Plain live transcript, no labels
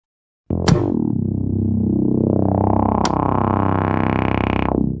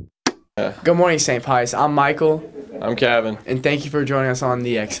Good morning, St. Pius. I'm Michael, I'm Kevin. and thank you for joining us on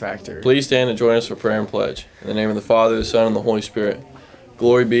The X Factor. Please stand and join us for prayer and pledge. In the name of the Father, the Son, and the Holy Spirit.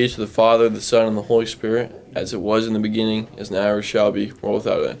 Glory be to the Father, the Son, and the Holy Spirit, as it was in the beginning, is now, ever shall be, world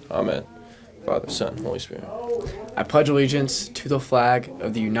without end. Amen. Father, Son, Holy Spirit. I pledge allegiance to the flag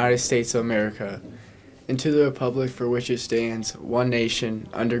of the United States of America and to the republic for which it stands, one nation,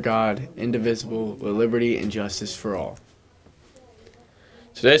 under God, indivisible, with liberty and justice for all.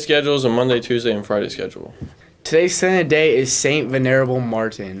 Today's schedule is a Monday, Tuesday, and Friday schedule. Today's saint of the day is Saint Venerable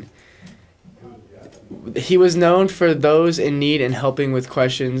Martin. He was known for those in need and helping with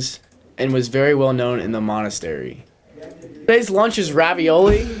questions, and was very well known in the monastery. Today's lunch is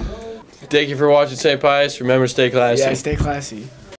ravioli. Thank you for watching St. Pius. Remember, stay classy. Yeah, stay classy.